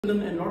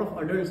Children and a lot of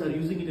adults are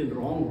using it in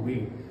wrong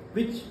way,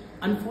 which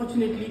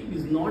unfortunately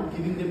is not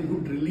giving them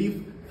good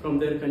relief from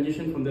their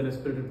congestion, from their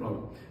respiratory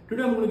problem.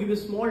 Today I'm going to give you a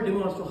small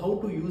demo as to how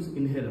to use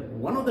inhaler.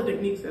 One of the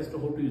techniques as to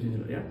how to use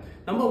inhaler. Yeah.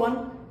 Number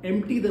one,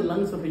 empty the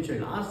lungs of a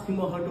child. Ask him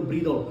or her to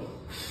breathe out.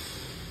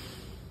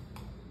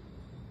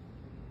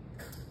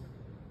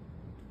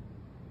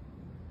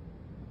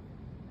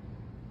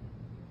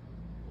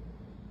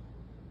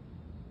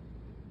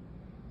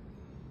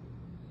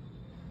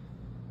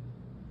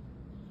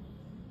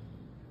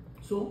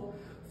 So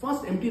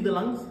first empty the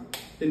lungs,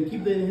 then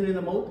keep the inhaler in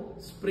the mouth,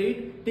 spray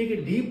it, take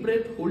a deep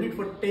breath, hold it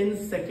for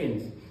 10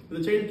 seconds. If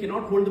the child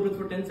cannot hold the breath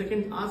for 10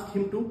 seconds, ask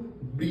him to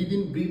breathe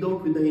in, breathe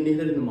out with the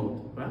inhaler in the mouth.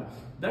 Right?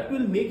 That will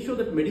make sure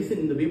that medicine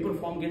in the vapor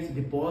form gets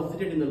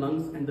deposited in the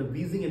lungs and the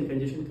wheezing and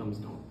congestion comes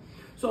down.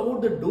 So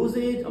about the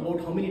dosage, about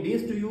how many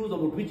days to use,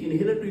 about which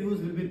inhaler to use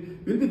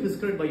will be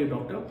prescribed by your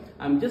doctor.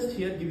 I'm just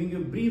here giving you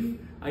a brief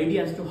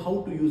idea as to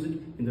how to use it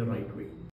in the right way.